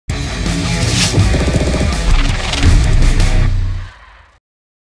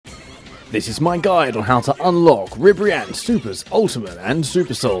This is my guide on how to unlock Ribrianne, Supers, Ultimate and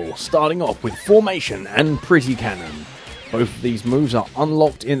SuperSoul, starting off with Formation and Pretty Cannon. Both of these moves are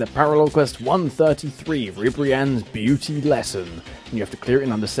unlocked in the Parallel Quest 133, Ribrianne's Beauty Lesson, and you have to clear it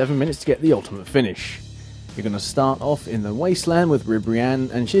in under 7 minutes to get the ultimate finish. You're going to start off in the Wasteland with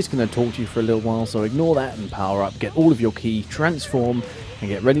Ribrianne, and she's going to talk to you for a little while, so ignore that and power up, get all of your ki, transform, and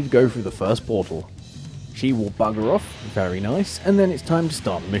get ready to go through the first portal. She will bugger off, very nice, and then it's time to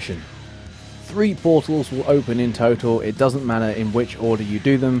start the mission. 3 portals will open in total. It doesn't matter in which order you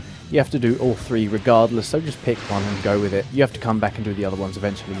do them, you have to do all 3 regardless, so just pick one and go with it. You have to come back and do the other ones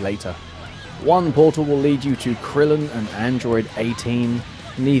eventually later. 1 portal will lead you to Krillin and Android 18.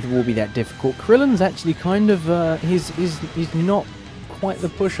 Neither will be that difficult. Krillin's actually kind of, he's not quite the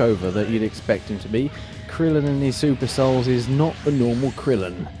pushover that you'd expect him to be. Krillin and his Super Souls is not the normal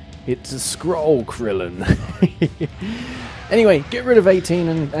Krillin. It's a scroll Krillin. Anyway, get rid of 18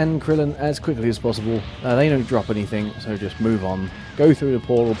 and Krillin as quickly as possible. They don't drop anything, so just move on. Go through the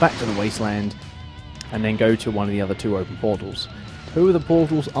portal, back to the Wasteland, and then go to one of the other 2 open portals. 2 of the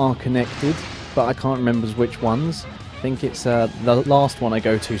portals are connected, but I can't remember which ones. I think it's the last one I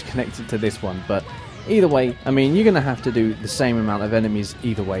go to is connected to this one, but either way, I mean, you're going to have to do the same amount of enemies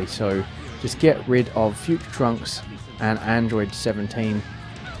either way, so just get rid of Future Trunks and Android 17.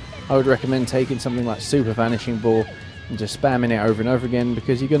 I would recommend taking something like Super Vanishing Ball and just spamming it over and over again,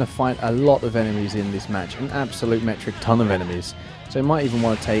 because you're going to fight a lot of enemies in this match, an absolute metric ton of enemies. So you might even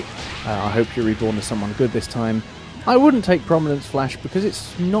want to take, I hope you're reborn as someone good this time. I wouldn't take Prominence Flash because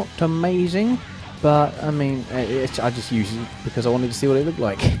it's not amazing, but I mean, I just use it because I wanted to see what it looked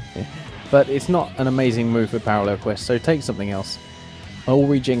like. But it's not an amazing move for Parallel Quest, so take something else. All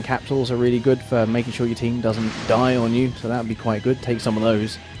regen capsules are really good for making sure your team doesn't die on you, so that would be quite good. Take some of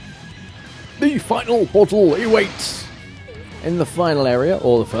those. The final portal awaits! In the final area,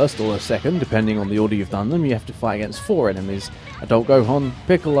 or the first or the second, depending on the order you've done them, you have to fight against 4 enemies. Adult Gohan,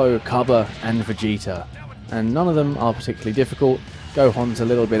 Piccolo, Cubba, and Vegeta. And none of them are particularly difficult. Gohan's a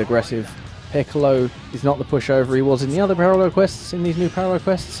little bit aggressive. Piccolo is not the pushover he was in the other Parallel Quests, in these new Parallel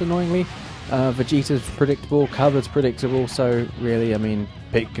Quests, annoyingly. Vegeta's predictable, Cubba's predictable, so really, I mean,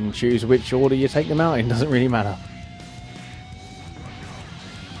 pick and choose which order you take them out in, doesn't really matter.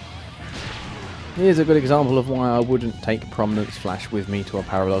 Here's a good example of why I wouldn't take Prominence Flash with me to a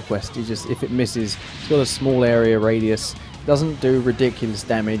Parallel Quest. It's just, if it misses, it's got a small area radius, doesn't do ridiculous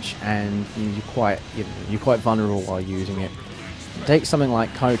damage, and you're quite vulnerable while using it. Take something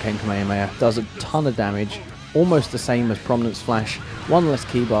like Kaioken Kamehameha, does a ton of damage, almost the same as Prominence Flash, 1 less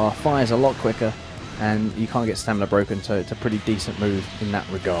key bar, fires a lot quicker, and you can't get stamina broken, so it's a pretty decent move in that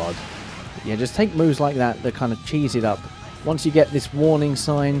regard. But yeah, just take moves like that kind of cheese it up. Once you get this warning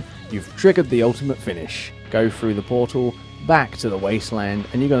sign, you've triggered the ultimate finish. Go through the portal, back to the Wasteland,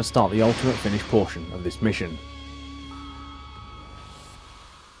 and you're going to start the ultimate finish portion of this mission.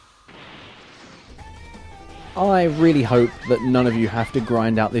 I really hope that none of you have to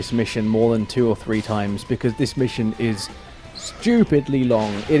grind out this mission more than 2 or 3 times, because this mission is stupidly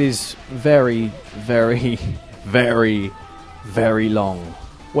long. It is very, very, very, very long.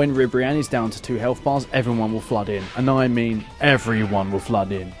 When Ribrianne is down to 2 health bars, everyone will flood in. And I mean everyone will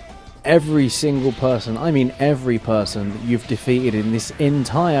flood in. Every single person, I mean every person that you've defeated in this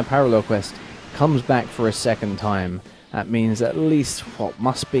entire Parallel Quest comes back for a second time. That means at least, what,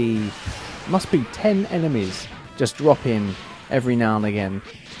 must be 10 enemies just drop in every now and again.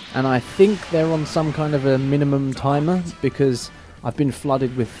 And I think they're on some kind of a minimum timer, because I've been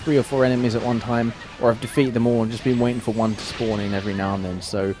flooded with 3 or 4 enemies at one time, or I've defeated them all and just been waiting for one to spawn in every now and then.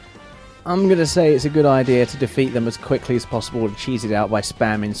 So I'm going to say it's a good idea to defeat them as quickly as possible and cheese it out by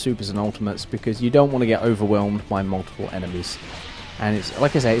spamming supers and ultimates, because you don't want to get overwhelmed by multiple enemies. And it's,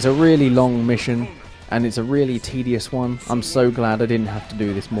 like I say, it's a really long mission, and it's a really tedious one. I'm so glad I didn't have to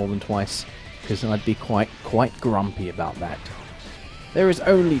do this more than twice, because I'd be quite grumpy about that. There is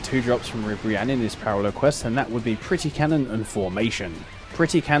only 2 drops from Ribrianne in this Parallel Quest, and that would be Pretty Cannon and Formation.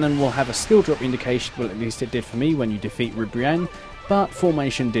 Pretty Cannon will have a skill drop indication, well, at least it did for me when you defeat Ribrianne, but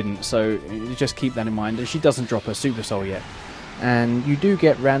Formation didn't, so just keep that in mind, and she doesn't drop her Super Soul yet. And you do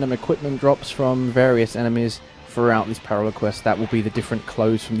get random equipment drops from various enemies throughout this Parallel Quest. That will be the different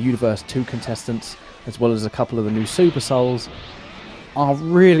clothes from Universe 2 contestants, as well as a couple of the new Super Souls. I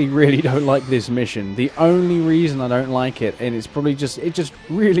really don't like this mission. The only reason I don't like it, and it's probably just, it just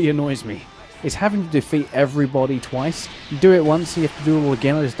really annoys me, is having to defeat everybody twice. You do it once, you have to do it all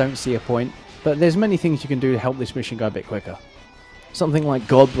again. I just don't see a point. But there's many things you can do to help this mission go a bit quicker. Something like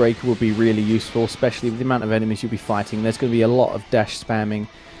Godbreaker will be really useful, especially with the amount of enemies you'll be fighting. There's going to be a lot of dash spamming,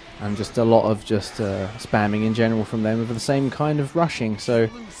 and just a lot of just spamming in general from them with the same kind of rushing, so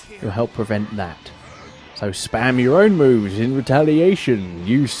it'll help prevent that. So spam your own moves in retaliation,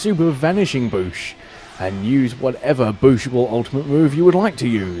 use Super Vanishing Boosh, and use whatever Booshable ultimate move you would like to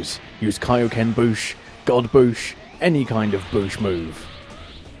use. Use Kaioken Boosh, God Boosh, any kind of Boosh move.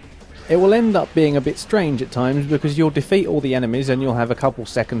 It will end up being a bit strange at times because you'll defeat all the enemies and you'll have a couple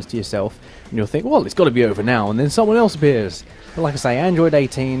seconds to yourself and you'll think, well, it's got to be over now, and then someone else appears. But like I say, Android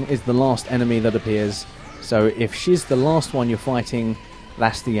 18 is the last enemy that appears, so if she's the last one you're fighting,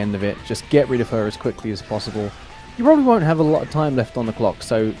 that's the end of it. Just get rid of her as quickly as possible. You probably won't have a lot of time left on the clock,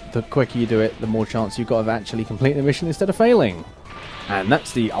 so the quicker you do it, the more chance you've got of actually completing the mission instead of failing. And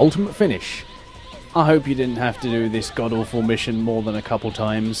that's the ultimate finish. I hope you didn't have to do this god-awful mission more than a couple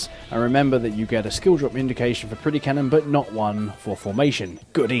times, and remember that you get a skill drop indication for Pretty Cannon, but not one for Formation.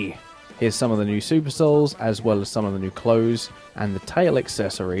 Goody! Here's some of the new Super Souls, as well as some of the new clothes, and the tail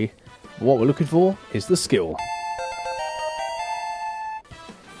accessory. What we're looking for is the skill.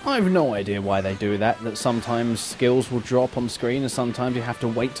 I have no idea why they do that sometimes skills will drop on screen and sometimes you have to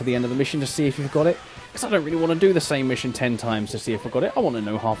wait to the end of the mission to see if you've got it. Because I don't really want to do the same mission 10 times to see if I got it. I want to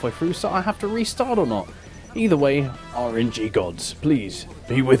know halfway through so I have to restart or not. Either way, RNG gods, please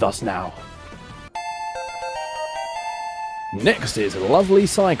be with us now. Next is Lovely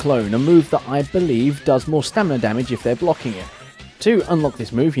Cyclone, a move that I believe does more stamina damage if they're blocking it. To unlock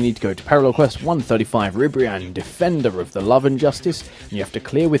this move, you need to go to Parallel Quest 135 Ribrianne, Defender of the Love and Justice, and you have to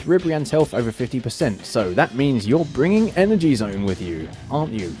clear with Ribrianne's health over 50%, so that means you're bringing Energy Zone with you,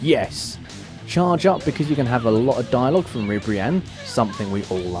 aren't you? Yes! Charge up because you can have a lot of dialogue from Ribrianne, something we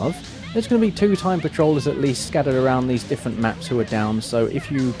all love. There's going to be 2 time patrollers at least scattered around these different maps who are down, so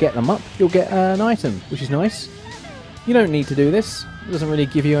if you get them up, you'll get an item, which is nice. You don't need to do this, it doesn't really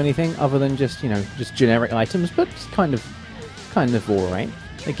give you anything other than just, just generic items, but it's kind of alright.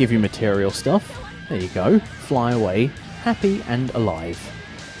 They give you material stuff. There you go. Fly away, happy and alive.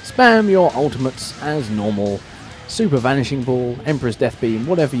 Spam your ultimates as normal. Super Vanishing Ball, Emperor's Death Beam,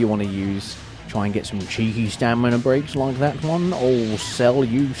 whatever you want to use. Try and get some cheeky stamina breaks like that one. Oh, sell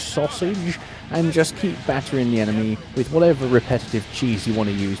you sausage. And just keep battering the enemy with whatever repetitive cheese you want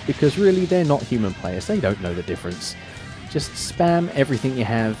to use, because really they're not human players. They don't know the difference. Just spam everything you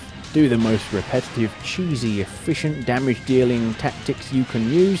have. Do the most repetitive, cheesy, efficient damage-dealing tactics you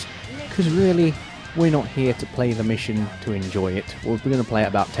can use, because really, we're not here to play the mission to enjoy it. Well, we're going to play it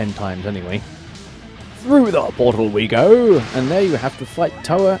about 10 times anyway. Through the portal we go, and there you have to fight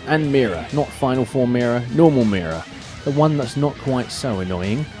Toa and Mira. Not Final Form Mira, normal Mira. The one that's not quite so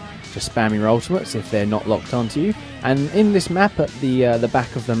annoying. Just spam your ultimates if they're not locked onto you. And in this map at the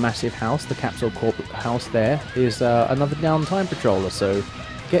back of the massive house, the Capsule Corp house there, is another downtime patroller, so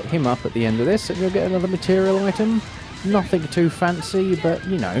get him up at the end of this and you'll get another material item. Nothing too fancy, but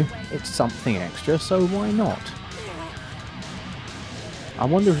it's something extra, so why not? I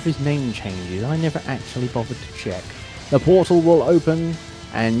wonder if his name changes. I never actually bothered to check. The portal will open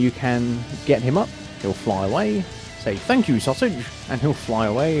and you can get him up. He'll fly away, say thank you sausage, and he'll fly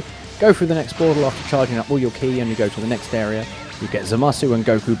away. Go through the next portal after charging up all your ki and you go to the next area. You get Zamasu and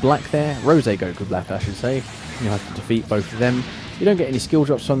Goku Black there, Rose Goku Black I should say. You'll have to defeat both of them. You don't get any skill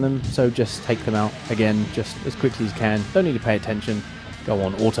drops from them, so just take them out again, just as quickly as you can. Don't need to pay attention. Go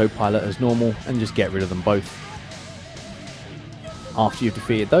on autopilot as normal and just get rid of them both. After you've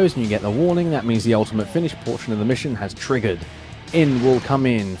defeated those and you get the warning, that means the ultimate finish portion of the mission has triggered. In will come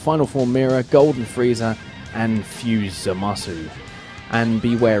in Final Form Mirror, Golden Frieza, and Fuse Zamasu. And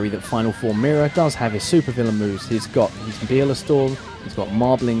be wary that Final Form Mirror does have his supervillain moves. He's got his Beela Storm, he's got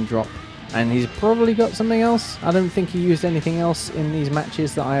Marbling Drop, and he's probably got something else. I don't think he used anything else in these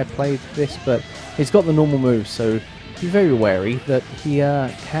matches that I have played this, but he's got the normal moves, so be very wary that he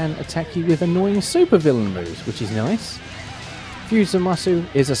can attack you with annoying supervillain moves, which is nice. Fuse Zamasu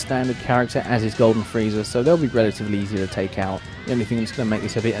is a standard character, as is Golden Frieza, so they'll be relatively easy to take out. The only thing that's going to make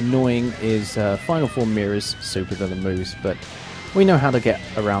this a bit annoying is Final Form Mirror's supervillain moves, but we know how to get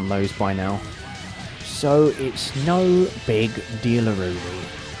around those by now. So it's no big deal-a-rooney.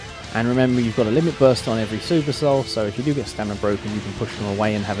 And remember, you've got a limit burst on every Super Soul, so if you do get stamina broken, you can push them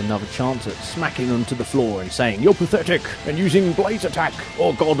away and have another chance at smacking them to the floor and saying, "You're pathetic," and using Blaze Attack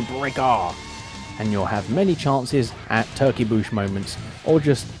or God Breaker. And you'll have many chances at Turkey Boosh moments, or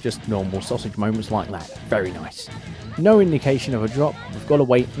just normal sausage moments like that. Very nice. No indication of a drop, we've got to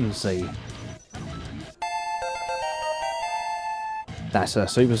wait and see. That's her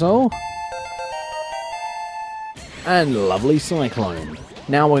Super Soul. And Lovely Cyclone.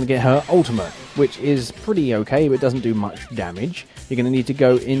 Now we're going to get her ultimate, which is pretty okay, but doesn't do much damage. you're going to need to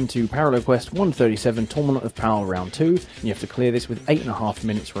go into Parallel Quest 137 Tournament of Power Round 2, and you have to clear this with 8.5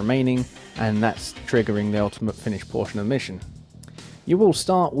 minutes remaining, and that's triggering the ultimate finish portion of the mission. You will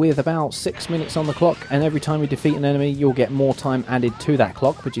start with about 6 minutes on the clock, and every time you defeat an enemy you'll get more time added to that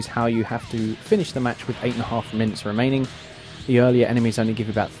clock, which is how you have to finish the match with 8.5 minutes remaining. The earlier enemies only give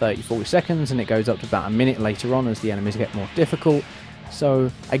you about 30-40 seconds, and it goes up to about a minute later on as the enemies get more difficult.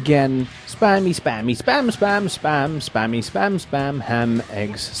 So again, spammy, spammy, spam, spam, spam, spammy, spam, spam, ham,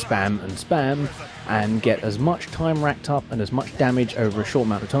 eggs, spam and spam, and get as much time racked up and as much damage over a short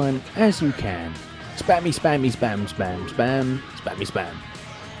amount of time as you can. Spammy, spammy, spam, spam, spam, spammy, spam.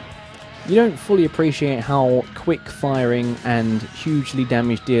 You don't fully appreciate how quick firing and hugely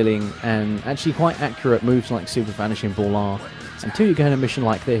damage dealing and actually quite accurate moves like Super Vanishing Ball are until you go on a mission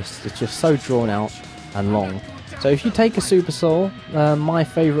like this. It's just so drawn out and long. So if you take a Super Soul, my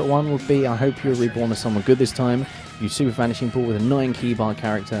favourite one would be I Hope You're Reborn as Someone Good This Time. Use Super Vanishing Ball with a 9 keybar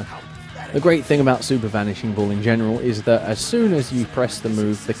character. The great thing about Super Vanishing Ball in general is that as soon as you press the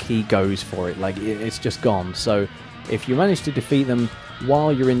move, the key goes for it. Like, it's just gone. So if you manage to defeat them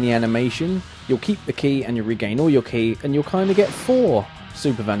while you're in the animation, you'll keep the key and you'll regain all your key, and you'll kind of get 4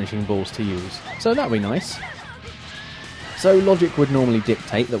 Super Vanishing Balls to use. So that'll be nice. So logic would normally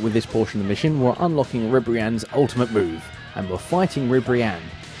dictate that with this portion of the mission, we're unlocking Ribrianne's ultimate move, and we're fighting Ribrianne.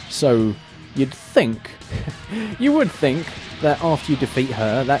 So you'd think, you would think that after you defeat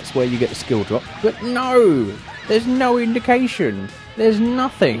her, that's where you get the skill drop. But no! There's no indication. There's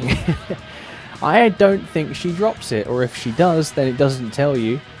nothing. I don't think she drops it, or if she does, then it doesn't tell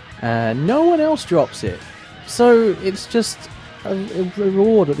you. No one else drops it. So it's just a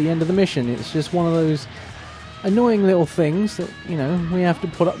reward at the end of the mission. It's just one of those annoying little things that, you know, we have to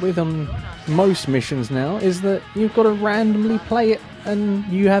put up with on most missions now, is that you've got to randomly play it and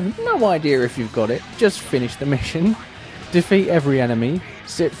you have no idea if you've got it. Just finish the mission, defeat every enemy,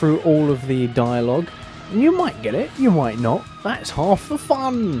 sit through all of the dialogue, and you might get it, you might not. That's half the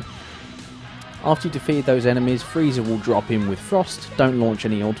fun! After you defeat those enemies, Frieza will drop in with Frost. Don't launch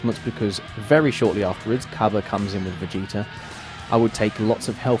any ultimates because very shortly afterwards, Kaba comes in with Vegeta. I would take lots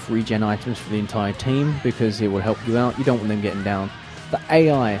of health regen items for the entire team because it will help you out. You don't want them getting down. The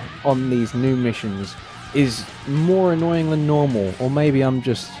AI on these new missions is more annoying than normal, or maybe I'm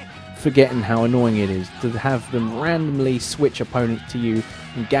just forgetting how annoying it is to have them randomly switch opponents to you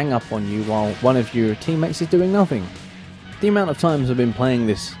and gang up on you while one of your teammates is doing nothing. The amount of times I've been playing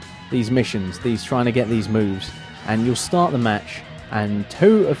these missions, trying to get these moves, and you'll start the match and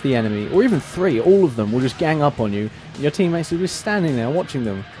 2 of the enemy, or even 3, all of them will just gang up on you, and your teammates are just standing there watching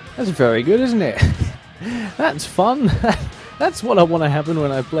them. That's very good, isn't it? That's fun. That's what I want to happen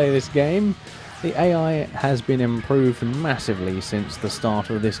when I play this game. The AI has been improved massively since the start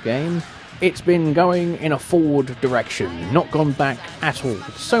of this game. It's been going in a forward direction, not gone back at all.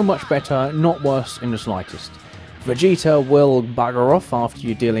 So much better, not worse in the slightest. Vegeta will bugger off after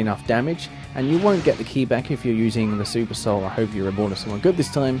you deal enough damage, and you won't get the key back if you're using the Super Soul. I Hope You're Reborn as Someone Good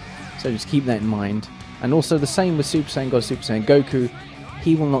this time, so just keep that in mind. And also the same with Super Saiyan God, Super Saiyan Goku.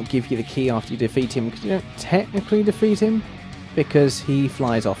 He will not give you the key after you defeat him, because you don't technically defeat him, because he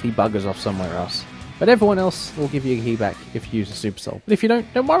flies off, he buggers off somewhere else. But everyone else will give you a key back if you use a Super Soul. But if you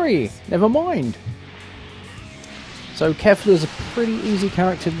don't worry, never mind. So Kefla's a pretty easy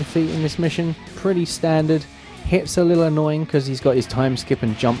character to defeat in this mission, pretty standard. Hit's a little annoying because he's got his time skip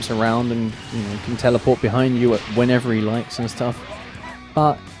and jumps around and, you know, can teleport behind you whenever he likes and stuff.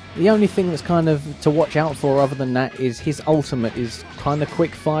 But the only thing that's kind of to watch out for other than that is his ultimate is kind of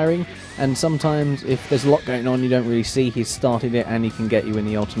quick firing, and sometimes if there's a lot going on you don't really see he's started it and he can get you in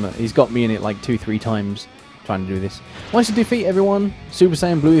the ultimate. He's got me in it like 2-3 times trying to do this. Once you defeat everyone, Super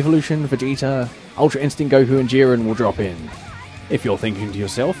Saiyan Blue Evolution, Vegeta, Ultra Instinct Goku and Jiren will drop in. If you're thinking to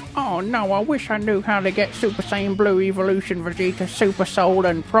yourself, oh no, I wish I knew how to get Super Saiyan Blue Evolution, Vegeta, Super Soul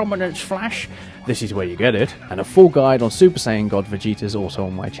and Prominence Flash, this is where you get it, and a full guide on Super Saiyan God Vegeta is also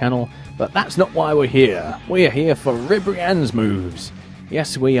on my channel, but that's not why we're here. We're here for Ribrianne's moves.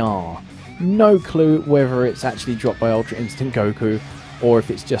 Yes, we are. No clue whether it's actually dropped by Ultra Instinct Goku, or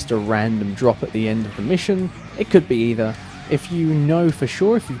if it's just a random drop at the end of the mission. It could be either. If you know for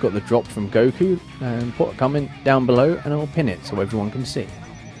sure if you've got the drop from Goku, put a comment down below and I'll pin it so everyone can see.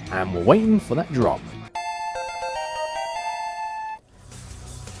 And we're waiting for that drop.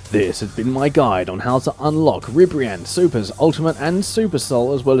 This has been my guide on how to unlock Ribrianne, Super's Ultimate and Super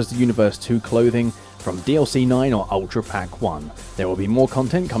Soul, as well as the Universe 2 clothing from DLC 9 or Ultra Pack 1. There will be more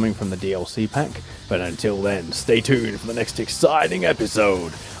content coming from the DLC pack, but until then, stay tuned for the next exciting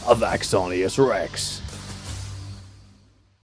episode of AxoniusRex.